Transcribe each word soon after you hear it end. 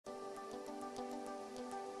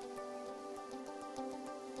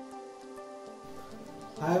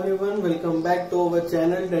Hi everyone, welcome back to our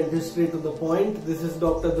channel Dentistry to the Point. This is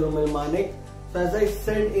Dr. Dhrumal Manik. So as I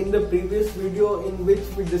said in the previous video in which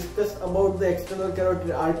we discussed about the external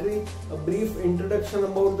carotid artery, a brief introduction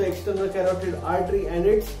about the external carotid artery and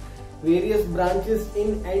its various branches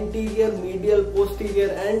in anterior, medial, posterior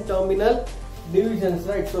and terminal divisions,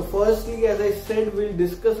 right? So firstly, as I said, we'll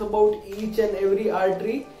discuss about each and every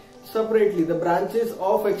artery separately, the branches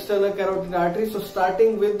of external carotid artery. So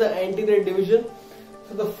starting with the anterior division.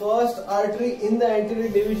 So the first artery in the anterior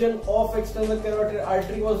division of external carotid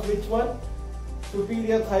artery was which one?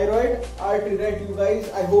 Superior thyroid artery, right? You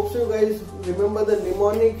guys, I hope so you guys remember the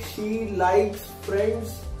mnemonic: she likes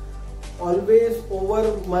friends always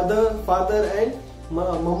over mother, father and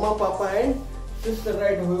mama, papa and sister,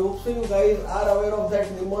 right? I hope so you guys are aware of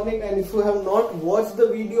that mnemonic, and if you have not watched the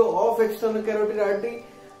video of external carotid artery,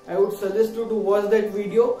 I would suggest you to watch that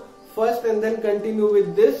video first and then continue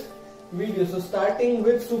with this video. So starting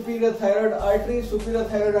with superior thyroid artery. Superior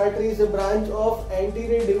thyroid artery is a branch of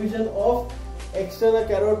anterior division of external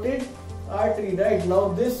carotid artery, right? Now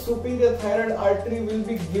this superior thyroid artery will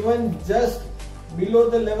be given just below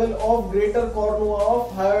the level of greater cornua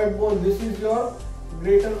of hyoid bone. This is your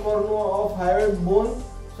greater cornua of hyoid bone.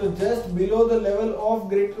 So just below the level of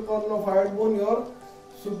greater cornua of hyoid bone, your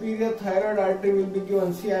superior thyroid artery will be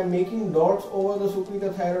given. See, I am making dots over the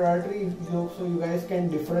superior thyroid artery so you guys can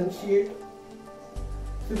differentiate.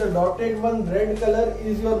 See, the dotted one, red color,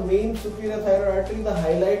 is your main superior thyroid artery, the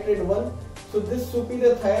highlighted one. So this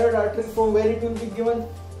superior thyroid artery, from where it will be given?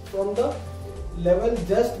 From the level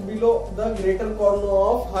just below the greater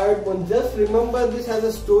cornua of hyoid bone. Just remember this as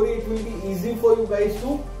a story, it will be easy for you guys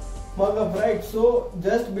to mug up, right? So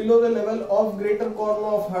just below the level of greater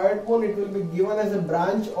cornua of hyoid bone, it will be given as a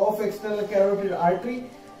branch of external carotid artery,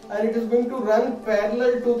 and it is going to run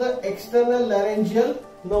parallel to the external laryngeal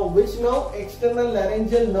nerve. Which now? External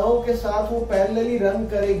laryngeal nerve के साथ वो parallelly run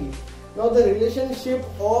करेगी. Now the relationship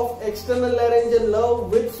of external laryngeal nerve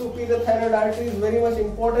with superior thyroid artery is very much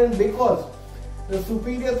important, because the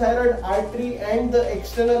superior thyroid artery and the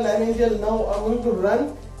external laryngeal nerve are going to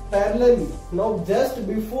run parallelly. Now just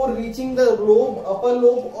before reaching the lobe, upper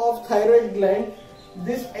lobe of thyroid gland,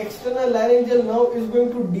 this external laryngeal nerve is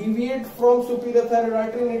going to deviate from superior thyroid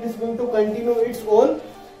artery and it is going to continue its own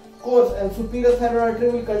course, and superior thyroid artery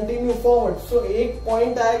will continue forward. So एक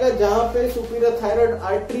point आएगा जहाँ पे superior thyroid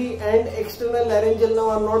artery and external laryngeal nerve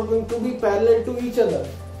are not going to be parallel to each other.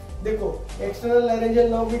 देखो, external laryngeal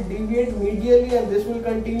nerve will deviate medially and this will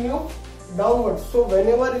continue downwards. So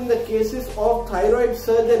whenever in the cases of thyroid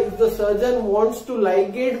surgery, if the surgeon wants to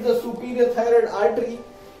ligate the superior thyroid artery,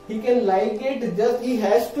 he can ligate he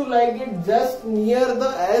has to ligate just near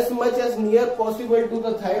as much as near possible to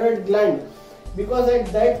the thyroid gland, because at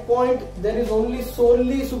that point there is only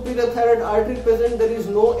solely superior thyroid artery present. There is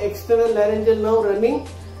no external laryngeal nerve running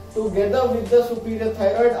together with the superior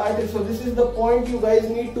thyroid artery. So this is the point you guys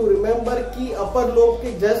need to remember कि upper lobe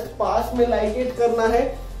के just पास में ligate करना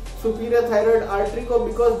है superior thyroid artery को,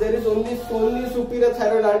 because there is only solely superior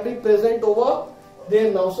thyroid artery present over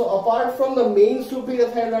there now. So apart from the main superior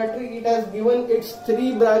thyroid artery, it has given its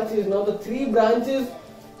three branches. Now the three branches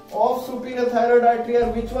of superior thyroid artery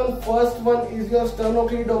are which one? First one is your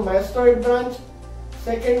sternocleidomastoid branch,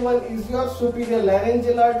 second one is your superior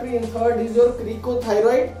laryngeal artery, and third is your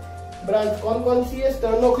cricothyroid branch. कौन सी है?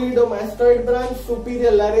 Sternocleidomastoid branch,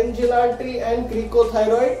 superior laryngeal artery and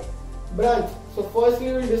cricothyroid branch. So firstly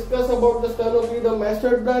we will discuss about the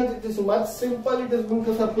sternocleidomastoid branch. It is much simple. It is going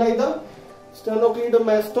to supply the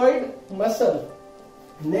sternocleidomastoid muscle.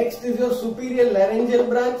 Next is your superior laryngeal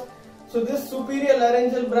branch. So this superior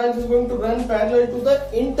laryngeal branch is going to run parallel to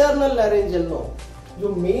the internal laryngeal nerve.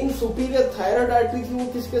 जो main superior thyroid artery थी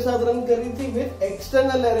वो किसके साथ run कर रही थी? With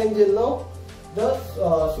external laryngeal nerve.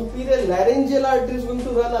 The superior laryngeal artery is going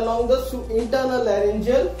to run along the internal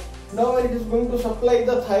laryngeal. Now it is going to supply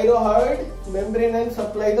the thyroid membrane and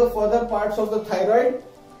supply the further parts of the thyroid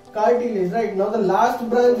cartilage, right? Now the last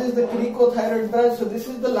branch is the cricothyroid branch. So this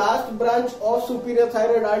is the last branch of superior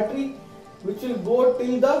thyroid artery, which will go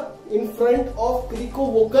till the in front of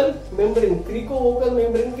cricovocal membrane. Cricovocal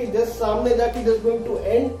membrane के just सामने जाके it is going to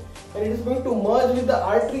end and it is going to merge with the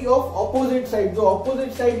artery of opposite side. जो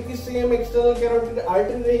opposite side की same external carotid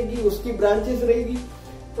artery रहेगी, उसकी branches रहेगी.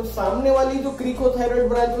 तो सामने वाली जो cricothyroid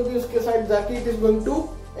branch होगी उसके साइड जाके it is going to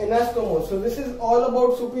anastomose. So this is all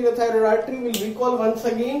about superior thyroid artery. We'll recall once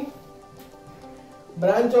again.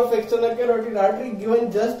 Branch of external carotid artery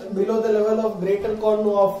given just below the level of greater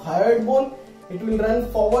cornua of hyoid bone. It will run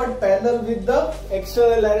forward parallel with the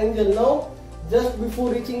external laryngeal nerve. Just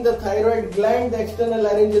before reaching the thyroid gland, the external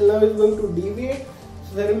laryngeal nerve is going to deviate.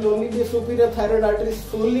 there will only be a superior thyroid artery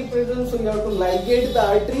solely present, so you have to ligate the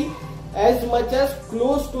artery as much as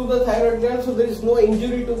close to the thyroid gland so there is no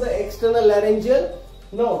injury to the external laryngeal.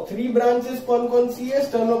 Now, 3 branches कौन सी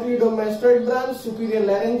है? Sternocleidomastoid branch, superior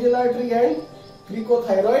laryngeal artery and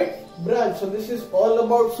cricothyroid branch. So this is all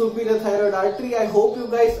about superior thyroid artery. I hope you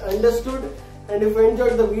guys understood, and if you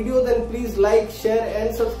enjoyed the video then please like, share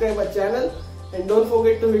and subscribe our channel, and don't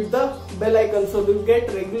forget to hit the bell icon so you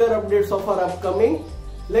get regular updates of our upcoming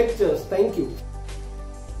lectures. Thank you.